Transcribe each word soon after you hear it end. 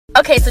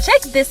Okay, so check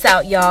this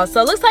out, y'all.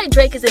 So it looks like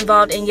Drake is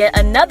involved in yet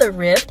another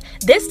rift,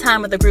 this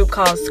time with a group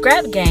called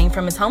Scrap Gang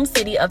from his home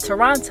city of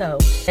Toronto.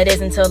 That is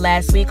until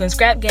last week when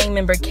Scrap Gang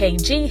member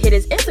KG hit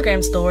his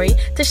Instagram story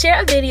to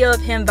share a video of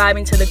him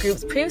vibing to the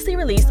group's previously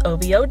released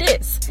OVO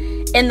diss.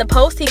 In the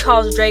post, he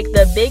calls Drake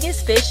the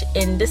biggest fish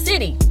in the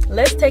city.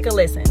 Let's take a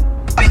listen.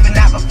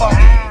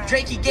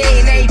 Drakey gay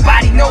and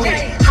everybody know it.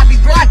 I be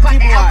really about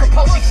the Al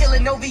Capone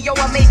killing OVO.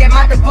 I made that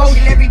my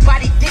devotion.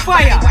 Everybody dick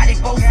fire.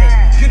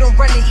 You don't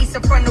run the east, I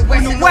run the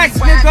west.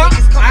 Nigga.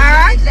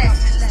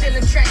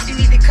 Stealing tracks, you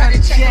need to cut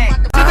a check.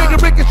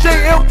 Nigga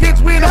Ricochet, L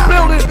Kids, we in the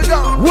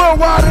building.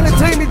 Worldwide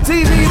Entertainment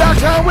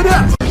TV.com with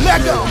us.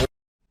 Let go.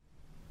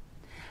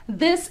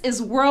 This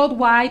is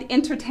Worldwide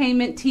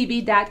Entertainment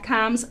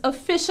TV.com's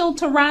official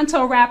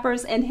Toronto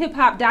rappers and hip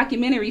hop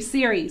documentary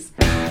series.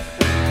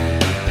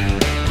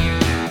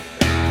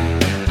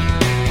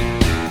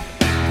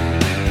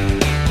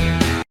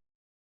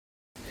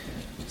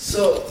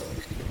 So,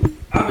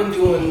 I've been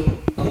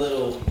doing a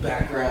little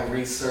background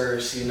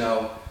research,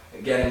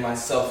 getting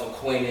myself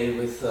acquainted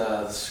with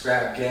the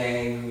Scrap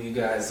Gang, who you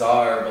guys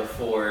are, but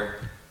for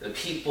the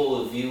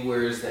people, the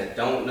viewers that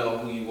don't know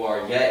who you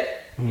are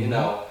yet,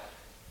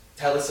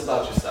 tell us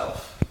about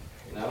yourself,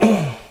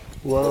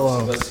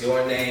 Well, what's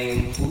your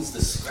name? Who's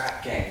the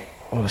Scrap Gang?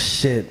 Oh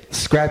shit,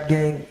 Scrap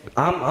Gang.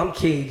 I'm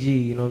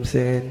KG. You know what I'm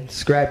saying?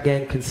 Scrap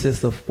Gang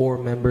consists of 4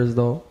 members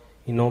though.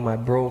 My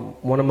bro,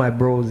 one of my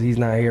bros, he's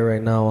not here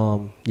right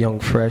now. Young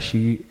Fresh,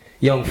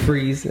 Young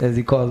Freeze, as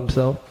he calls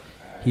himself.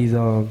 He's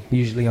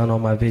usually on all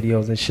my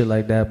videos and shit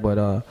like that. But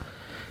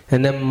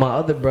and then my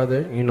other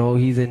brother,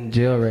 he's in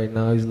jail right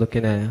now. He's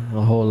looking at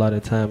a whole lot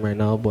of time right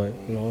now. But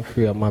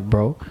free up my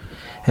bro.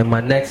 And my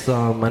next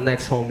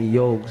homie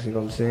Yogs, you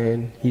know what I'm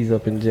saying? He's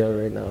up in jail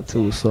right now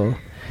too. So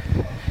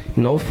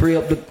free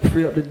up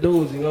the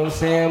dudes, you know what I'm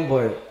saying?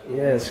 But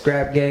yeah,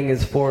 Scrap Gang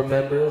is 4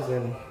 members,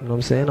 and you know what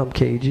I'm saying? I'm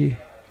KG.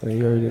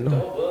 You already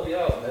know. Well,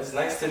 yo, it's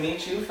nice to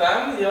meet you,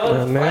 family. Yo,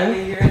 yeah,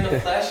 finally here in the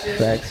flesh.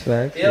 Facts.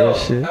 Yo,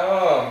 shit.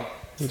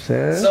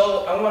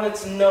 So I wanted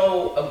to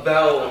know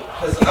about,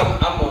 because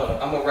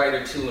I'm a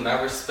writer too, and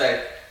I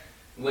respect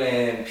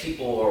when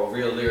people are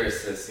real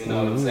lyricists. You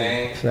know what I'm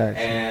saying? Facts.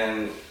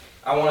 And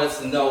I wanted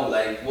to know,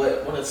 like,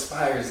 what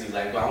inspires you?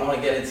 Like, I want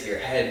to get into your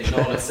head. You know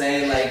what I'm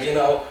saying? Like,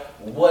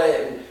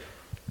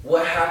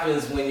 what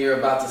happens when you're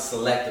about to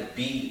select a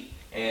beat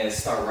and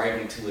start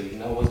writing to it?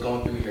 What's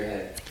going through your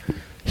head?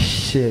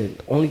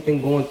 Shit, only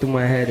thing going through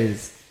my head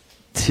is,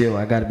 chill,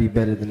 I gotta be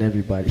better than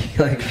everybody,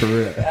 like for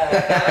real.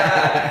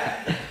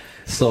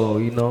 So,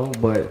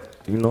 but,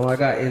 I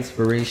got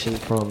inspiration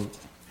from,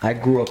 I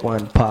grew up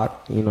on Pac,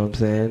 you know what I'm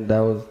saying? That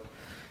was,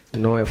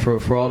 and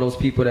for all those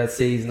people that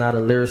say he's not a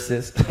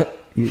lyricist,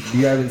 you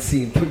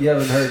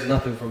haven't heard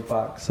nothing from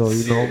Pac. So,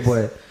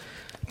 but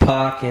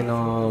Pac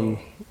and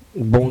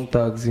Bone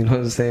Thugs, you know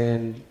what I'm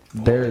saying?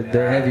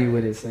 They're heavy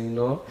with it,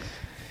 so,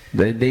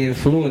 They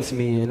influence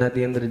me, and at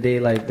the end of the day,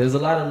 like, there's a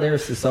lot of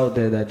lyricists out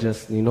there that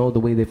just, the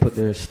way they put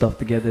their stuff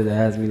together that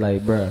has me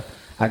like, bruh,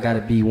 I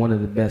gotta be one of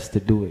the best to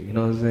do it, you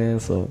know what I'm saying?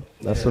 So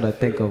that's what I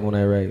think of when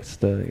I write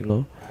stuff,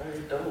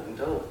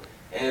 Dope.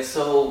 And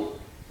so,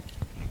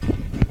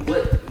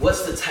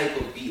 what's the type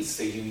of beats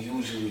that you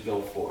usually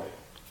go for?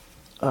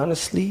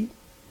 Honestly,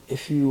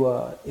 if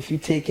you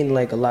take in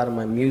like a lot of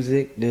my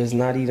music, there's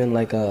not even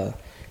like a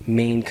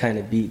main kind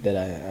of beat that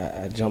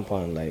I jump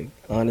on. Like,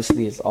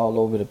 honestly, it's all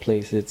over the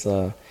place. It's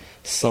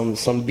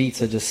some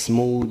beats are just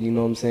smooth, you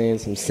know what I'm saying?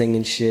 Some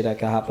singing shit, I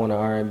can hop on an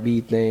R&B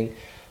thing,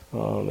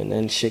 and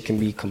then shit can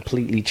be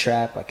completely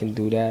trap. I can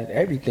do that.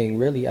 Everything,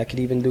 really. I could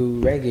even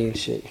do reggae and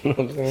shit. You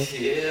know what I'm saying?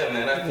 Yeah,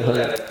 man. I feel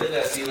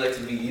that. So you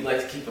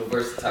like to keep it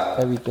versatile.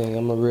 Everything.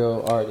 I'm a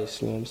real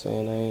artist. You know what I'm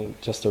saying? I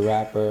ain't just a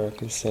rapper. I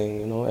can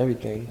sing.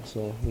 Everything.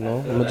 So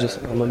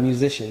I'm a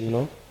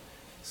musician.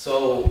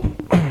 So,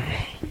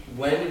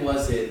 when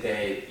was it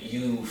that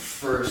you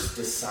first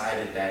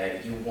decided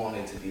that you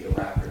wanted to be a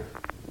rapper?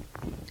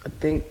 I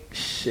think,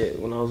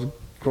 when I was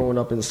growing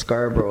up in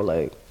Scarborough,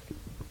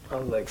 I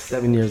was like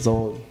 7 years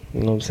old, you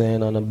know what I'm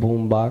saying, on a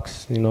boom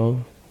box, we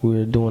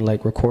were doing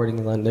like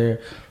recordings on there.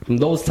 From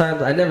those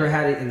times, I never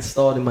had it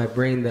installed in my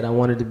brain that I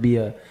wanted to be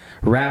a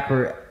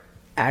rapper,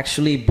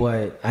 actually,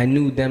 but I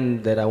knew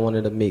them that I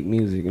wanted to make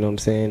music, you know what I'm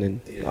saying,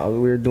 and we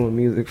were doing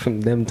music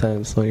from them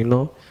times,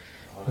 so,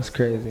 that's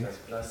crazy. That's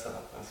bless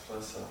up.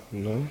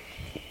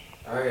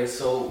 Alright,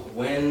 so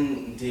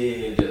when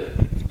did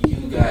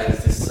you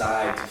guys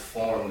decide to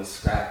form the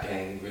Scrap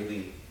Gang,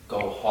 really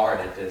go hard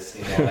at this,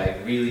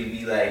 really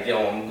be like,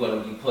 yo, I'm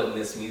gonna be putting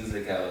this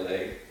music out,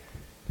 like?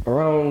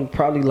 Around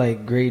probably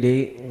like grade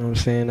 8, you know what I'm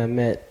saying, I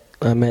met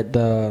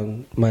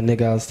my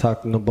nigga I was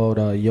talking about,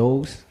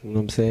 Yogs, you know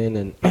what I'm saying,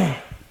 and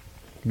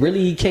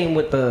really he came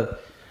with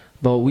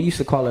but we used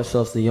to call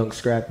ourselves the Young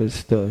Scrappers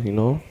still,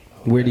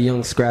 we're the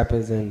Young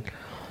Scrappers, and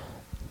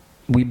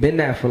we've been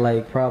there for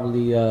like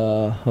probably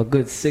a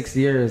good 6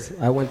 years.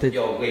 I went to...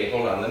 Yo, wait,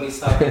 hold on. Let me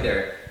stop you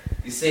there.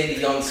 You say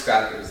the Young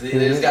Scrappers.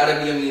 There's got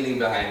to be a meaning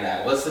behind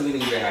that. What's the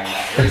meaning behind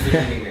that? Where's the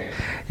meaning there?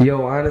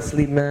 Yo,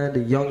 honestly, man, the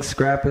young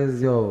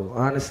scrappers,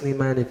 honestly,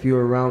 man, if you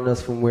were around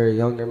us when we were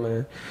younger,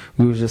 man,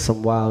 we was just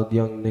some wild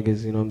young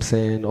niggas, you know what I'm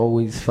saying?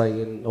 Always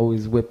fighting,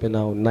 always whipping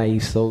out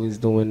knives, always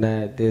doing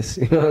that, this,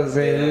 you know what I'm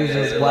saying? We was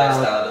just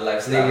wild the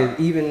lifestyle. niggas,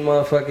 even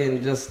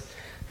motherfucking just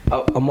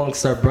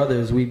amongst our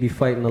brothers, we be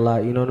fighting a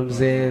lot, you know what I'm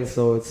saying?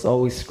 So it's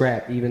always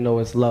scrap, even though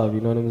it's love,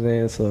 you know what I'm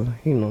saying? So,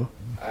 you know.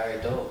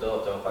 Alright, dope.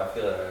 I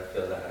feel that.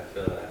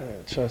 Yeah,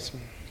 trust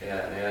me.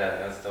 Yeah,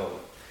 that's dope.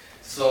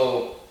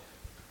 So,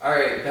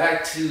 alright,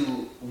 back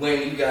to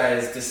when you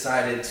guys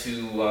decided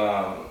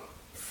to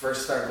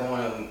first start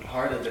going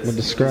hard at this With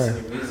the Scrap.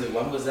 music.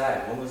 When was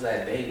that? When was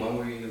that day? When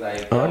were you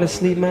like?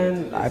 Honestly,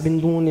 man, I've been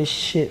doing this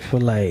shit for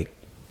like,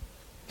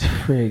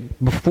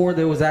 before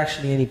there was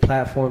actually any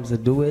platforms to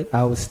do it,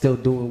 I was still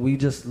doing. We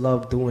just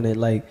loved doing it.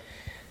 Like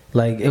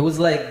it was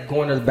like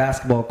going to the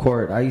basketball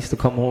court. I used to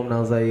come home and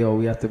I was like, yo,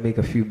 we have to make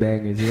a few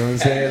bangers. You know what I'm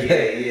saying?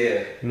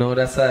 Yeah. You know,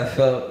 that's how I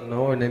felt. You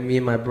know, and then me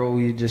and my bro,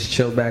 we just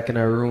chill back in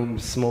our room,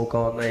 smoke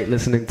all night,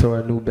 listening to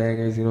our new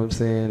bangers. You know what I'm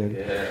saying?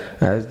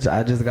 And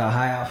I just got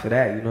high off of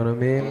that. You know what I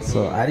mean? Mm-hmm.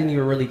 So I didn't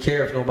even really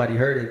care if nobody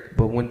heard it.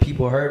 But when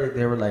people heard it,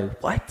 they were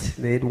like, what?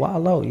 They'd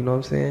wild out. You know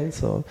what I'm saying?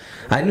 So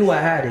I knew I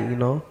had it. You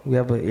know, we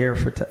have an ear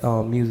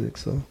for music.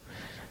 So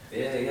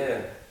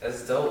yeah,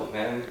 that's dope,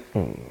 man.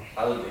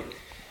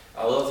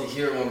 I love to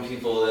hear when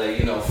people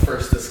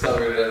first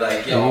discover it,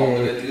 like, yo, I'm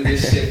gonna do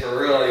this shit for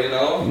real, you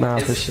know? Nah,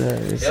 for sure.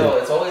 It's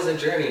always a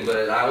journey,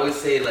 but I always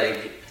say,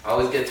 like, I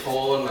always get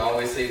told, and I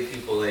always say to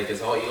people, like,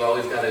 you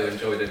always gotta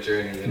enjoy the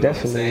journey. You know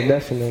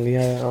Definitely.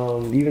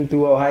 Even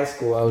throughout high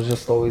school, I was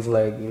just always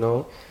like, you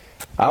know,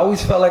 I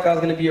always felt like I was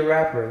gonna be a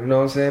rapper. You know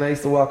what I'm saying? I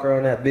used to walk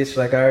around that bitch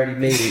like I already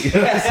made it. You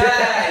know what I'm saying?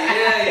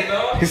 Yeah, you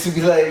know. I used to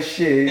be like,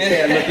 shit, you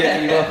can't look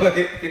at me,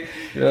 motherfucker.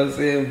 You know what I'm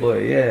saying? But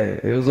yeah,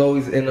 it was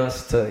always in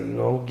us to, you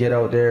know, get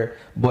out there.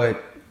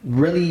 But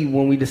really,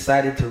 when we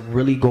decided to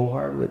really go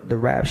hard with the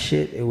rap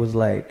shit, it was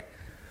like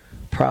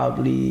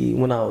probably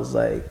when I was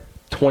like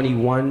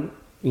 21,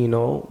 you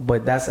know.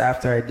 But that's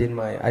after I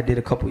did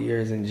a couple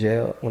years in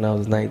jail when I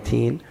was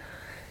 19,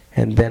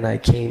 and then I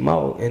came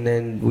out, and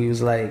then we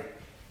was like,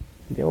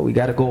 yo, we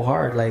gotta go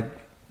hard. Like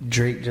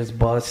Drake just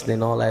bust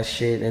and all that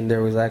shit, and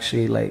there was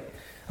actually like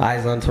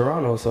Eyes on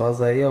Toronto. So I was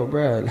like, yo,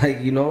 bro,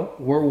 like, you know,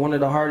 we're one of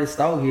the hardest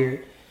out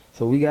here,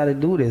 so we gotta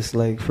do this,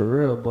 like, for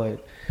real.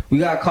 But we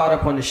got caught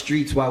up on the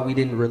streets while we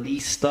didn't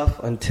release stuff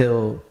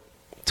until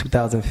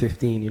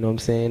 2015, you know what I'm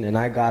saying? And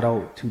I got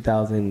out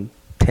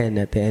 2010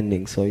 at the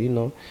ending, so, you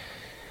know,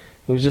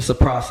 it was just a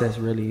process,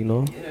 really, you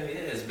know? Yeah,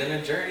 it's been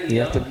a journey. You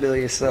have to build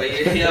yourself. But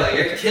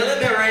you're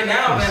killing it right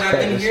now, man.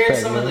 I've been hearing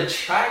some of the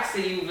tracks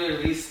that you've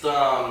released,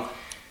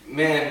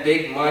 man,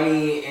 Big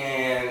Money,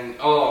 and,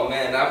 oh,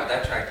 man,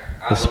 that track.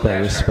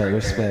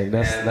 Respect.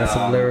 That's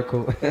some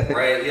lyrical.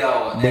 Right,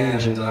 yo,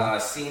 danger,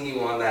 and seeing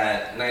you on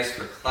that Nice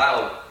for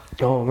Clout.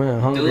 Oh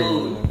man, hungry,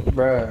 dude,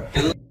 bruh.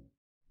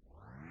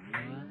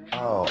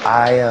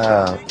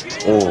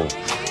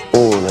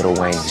 Lil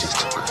Wayne's just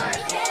too good.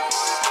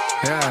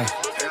 Yeah.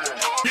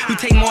 You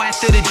take more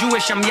after the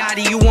Jewish, I'm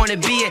Yachty, you wanna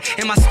be it.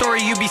 In my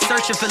story, you be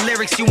searching for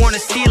lyrics, you wanna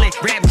steal it.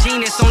 Rap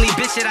genius, only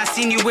bitch that I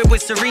seen you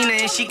with Serena,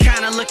 and she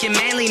kinda looking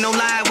manly, no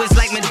lie, it was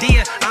like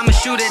Medea. I'm a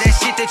shooter, that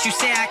shit that you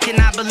say, I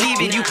cannot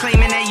believe it. You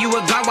claiming that you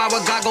a god, why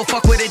would God go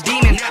fuck with a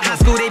demon? High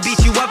school, they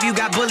beat you up, you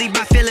got bullied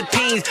by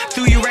Philippines.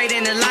 Threw you right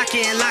in the locker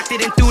and locked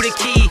it and threw the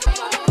key.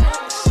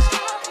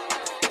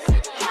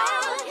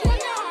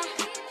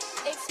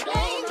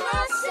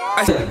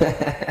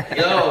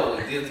 Yo,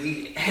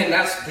 and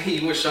that's,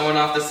 you were showing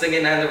off the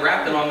singing and the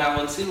rapping on that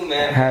one too,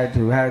 man. Had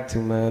to,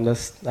 man.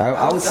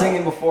 I was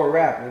singing before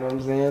rap, you know what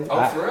I'm saying?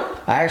 Oh, for real?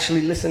 I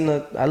actually listen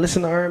to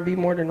R&B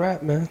more than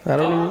rap, man. I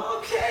don't even.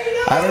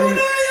 I'm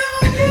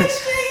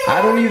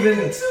telling you,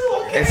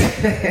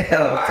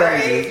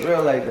 it's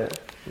real like that.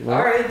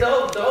 All right,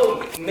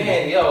 dope,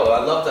 man. Yo,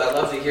 I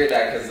love to hear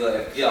that, cause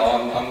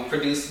I'm a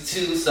producer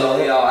too, so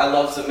I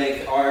love to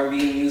make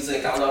R&B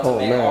music. I love to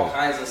make all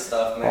kinds of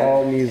stuff, man.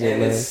 All music,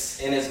 and man.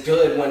 It's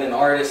good when an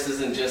artist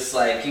isn't just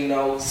like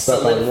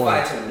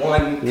solidified to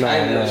one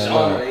kind of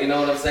genre. You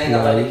know what I'm saying?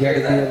 I love to hear that.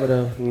 You gotta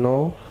be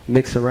able to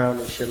mix around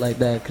and shit like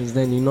that, cause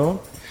then you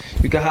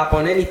can hop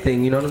on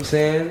anything. You know what I'm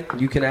saying?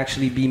 You can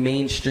actually be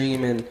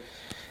mainstream and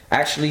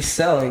actually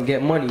sell and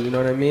get money, you know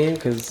what I mean?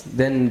 Because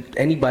then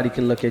anybody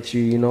can look at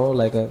you, you know,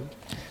 like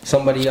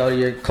somebody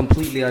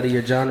completely out of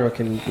your genre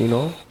can, you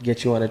know,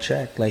 get you on a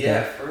track, like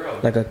for real.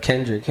 Like a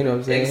Kendrick, you know what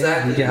I'm saying?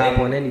 Exactly. You can hop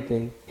on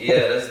anything.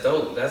 Yeah, that's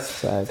dope.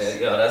 That's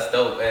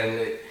dope.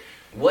 And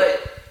what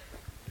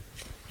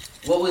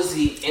was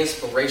the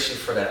inspiration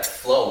for that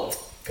flow?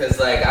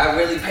 Cause like I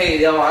really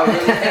paid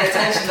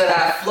attention to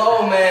that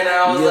flow, man.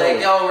 I was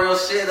like, yo, real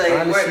shit. Like,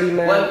 honestly,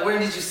 where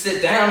did you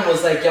sit down?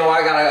 Was like, yo,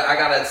 I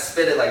gotta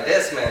spit it like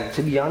this, man.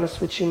 To be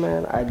honest with you,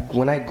 man,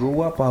 when I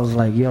grew up, I was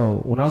like, yo.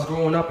 When I was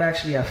growing up,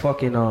 actually, I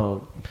fucking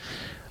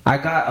I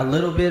got a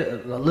little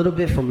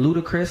bit from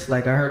Ludacris.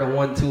 Like I heard a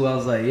 1-2, I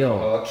was like, yo.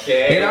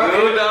 Okay.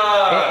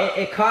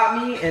 It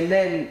caught me, and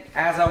then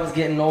as I was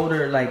getting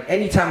older, like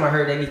anytime I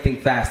heard anything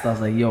fast, I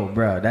was like, yo,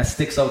 bro, that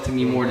sticks out to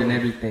me more than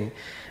everything.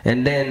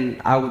 And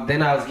then I was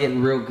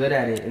getting real good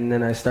at it, and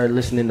then I started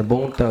listening to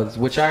Bone Thugs,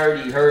 which I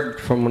already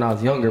heard from when I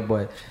was younger,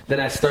 but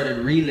then I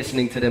started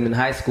re-listening to them in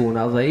high school, and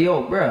I was like,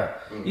 yo, bruh,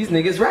 these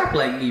niggas rap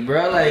like me,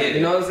 bruh, like,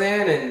 you know what I'm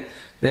saying? And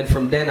then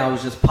from then I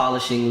was just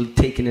polishing,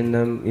 taking in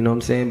them, you know what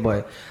I'm saying?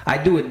 But I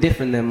do it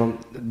different than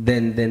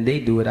they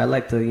do it. I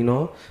like to, you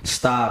know,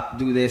 stop,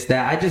 do this,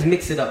 that. I just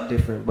mix it up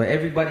different. But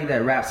everybody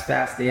that raps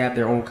fast, they have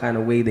their own kind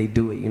of way they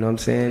do it, you know what I'm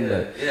saying?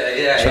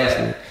 Yeah. Trust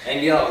me.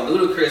 And yo,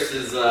 Ludacris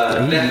is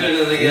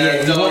definitely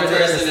a dope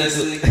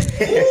person.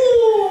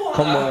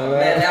 Come on,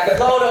 man. That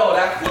flow though.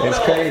 It's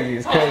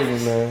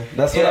crazy, man.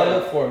 That's what I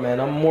look for,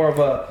 man. I'm an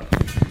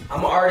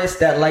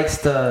artist that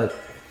likes to,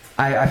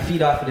 I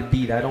feed off of the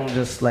beat. I don't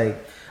just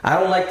I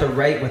don't like to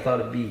write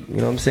without a beat. You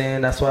know what I'm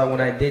saying? That's why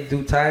when I did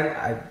Do Time,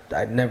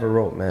 I never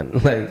wrote, man.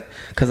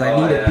 Cause I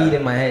need a beat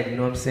in my head. You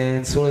know what I'm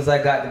saying? As soon as I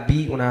got the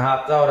beat, when I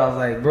hopped out, I was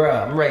like,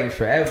 bruh, I'm writing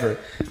forever.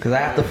 Cause I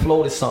have to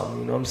flow to something.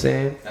 You know what I'm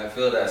saying? I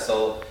feel that.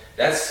 So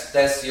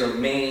that's your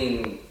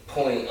main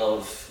point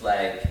of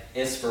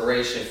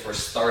inspiration for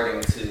starting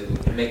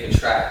to make a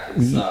track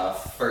is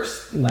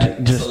first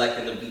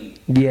selecting the beat.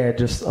 Yeah,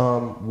 just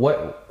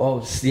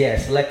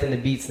selecting the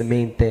beats the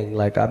main thing.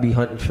 I be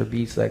hunting for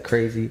beats like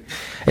crazy.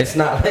 It's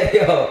not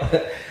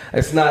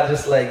it's not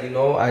just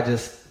I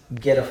just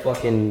get a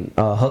fucking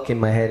hook in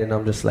my head and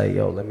I'm just like,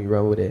 yo, let me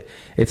run with it.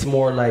 It's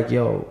more like,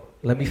 yo,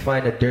 let me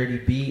find a dirty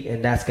beat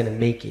and that's gonna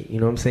make it. You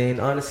know what I'm saying?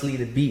 Honestly,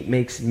 the beat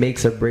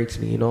makes or breaks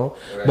me, you know?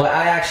 Right. But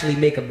I actually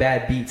make a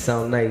bad beat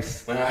sound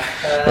nice. but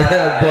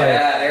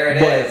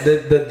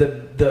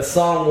the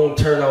song won't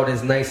turn out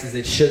as nice as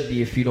it should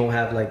be if you don't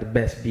have the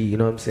best beat, you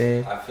know what I'm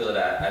saying? I feel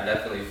that. I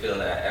definitely feel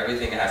that.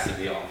 Everything has to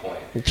be on point.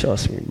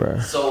 Trust me,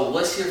 bro. So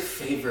what's your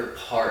favorite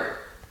part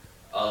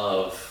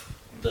of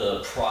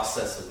the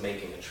process of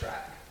making a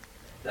track?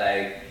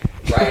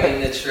 Writing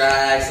the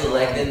track,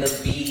 selecting the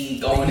beat,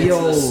 going into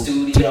the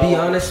studio. To be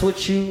honest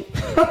with you,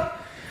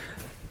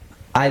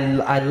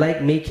 I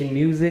like making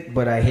music,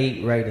 but I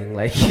hate writing.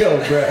 Bro.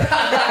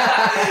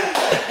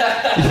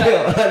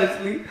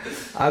 Honestly,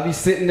 I be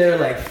sitting there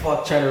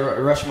trying to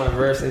rush my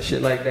verse and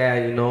shit like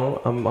that, you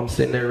know? I'm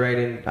sitting there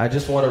writing. I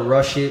just want to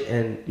rush it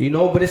and,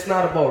 but it's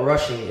not about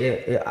rushing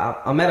it.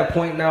 I'm at a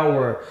point now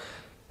where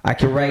I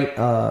can write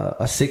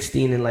a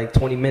 16 in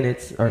 20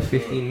 minutes or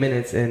 15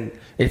 minutes and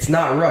it's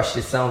not rushed.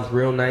 It sounds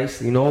real nice,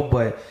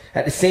 but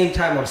at the same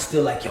time, I'm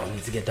still yo,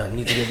 need to get done.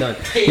 You know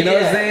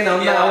what I'm saying?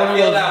 I'm not one of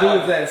those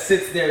dudes that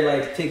sits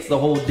there, takes the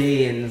whole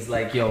day and is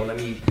yo, let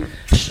me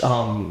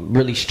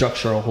really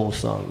structure a whole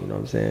song, you know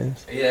what I'm saying?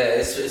 Yeah,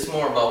 it's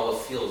more about what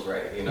feels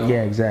right, you know?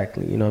 Yeah,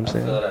 exactly, you know what I'm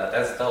saying? I feel that.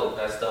 That's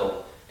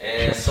dope.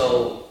 And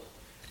so,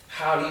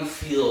 how do you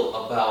feel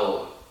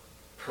about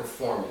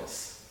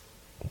performance?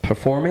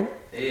 Performing?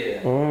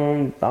 Yeah.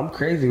 I'm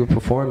crazy with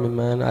performing,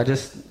 man. I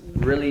just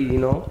really,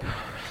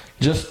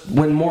 just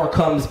when more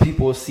comes,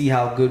 people will see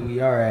how good we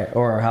are at,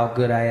 or how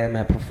good I am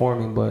at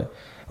performing, but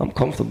I'm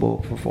comfortable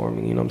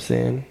performing, you know what I'm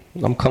saying?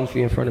 I'm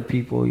comfy in front of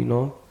people,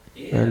 Yeah.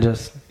 And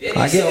just,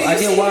 I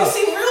get wild. You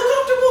seem real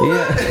comfortable.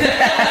 Yeah.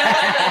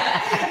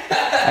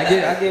 I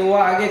get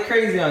wild. I get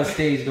crazy on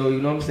stage, though,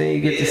 you know what I'm saying?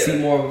 You get to see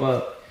more of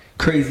a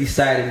crazy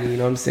side of me, you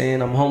know what I'm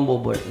saying? I'm humble,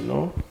 but,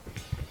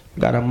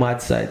 got a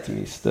mad side to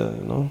me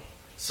still,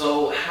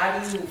 So how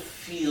do you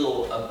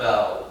feel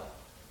about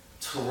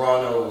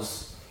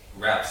Toronto's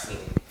rap scene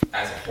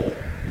as a whole?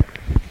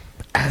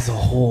 As a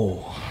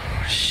whole,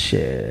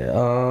 shit.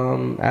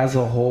 As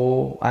a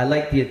whole, I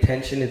like the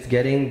attention it's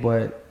getting,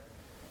 but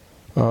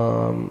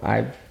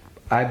I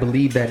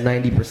believe that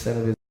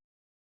 90% of it.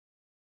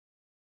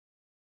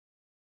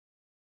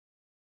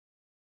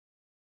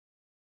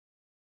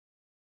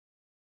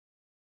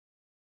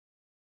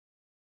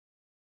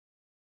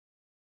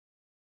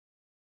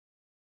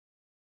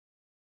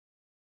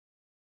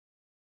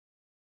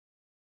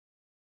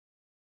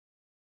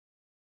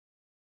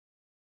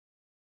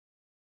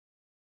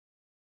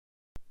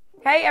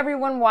 Hey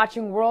everyone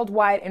watching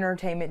Worldwide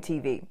Entertainment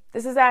TV.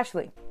 This is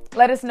Ashley.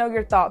 Let us know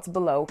your thoughts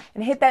below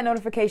and hit that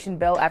notification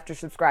bell after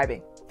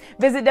subscribing.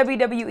 Visit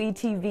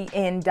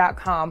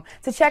WWETVN.com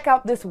to check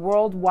out this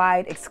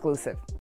worldwide exclusive.